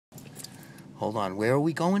Hold on, where are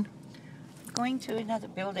we going? Going to another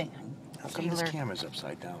building. How come this camera's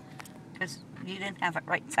upside down? Because you didn't have it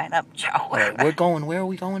right side up, Joe. All right, we're going, where are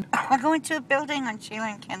we going? We're going to a building on Sheila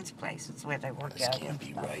and Ken's place. It's where they work out. This can't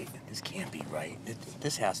be right. This can't be right.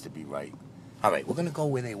 This has to be right. All right, we're going to go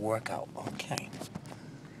where they work out. Okay.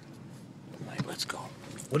 All right, let's go.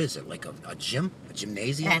 What is it, like a gym? A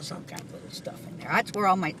gymnasium or something? Got little stuff in there. That's where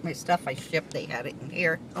all my stuff I shipped, they had it in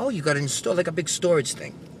here. Oh, you got it installed like a big storage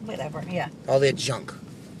thing. Whatever, yeah. All their junk.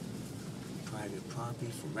 Private property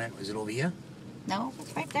for rent. Is it over here? No,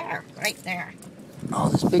 it's right there. Right there. Oh,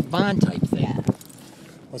 this big barn type thing. Yeah.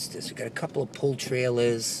 What's this? We got a couple of pull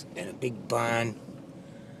trailers and a big barn.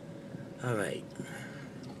 All right.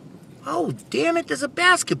 Oh, damn it, there's a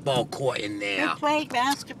basketball court in there. We played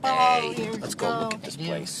basketball. Hey, let's go look at this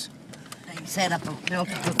place. They set up built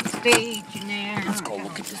a little stage in there. Let's go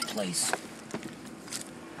look at this place.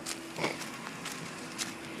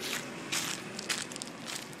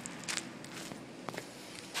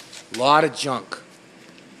 Lot of junk.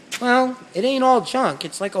 Well, it ain't all junk.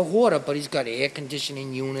 It's like a hoarder, but he's got air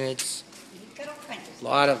conditioning units.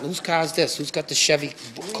 Lot of. Whose car's this? Who's got the Chevy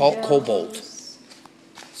Cobalt?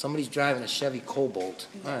 Somebody's driving a Chevy Cobalt.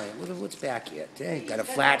 All right, what's back here? They got a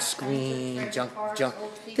flat screen, junk.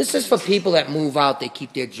 This is for people that move out. They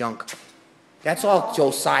keep their junk. That's all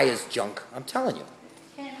Josiah's junk. I'm telling you.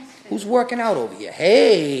 Who's working out over here?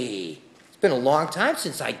 Hey, it's been a long time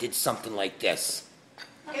since I did something like this.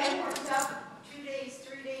 Ken works out 2 days,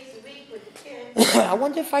 3 days a week with the kids. I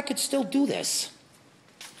wonder if I could still do this.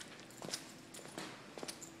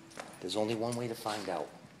 There's only one way to find out.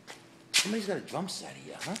 Somebody's got a drum set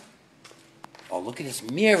here, huh? Oh, look at this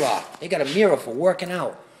mirror. They got a mirror for working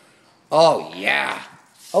out. Oh, yeah.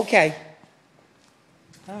 Okay.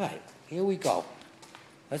 All right, here we go.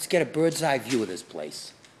 Let's get a bird's eye view of this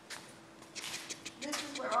place. This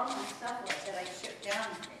is where all my stuff was that I shipped down.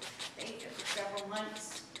 They took several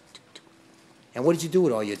months. And what did you do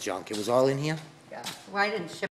with all your junk? It was all in here? Yeah. Well, I didn't ship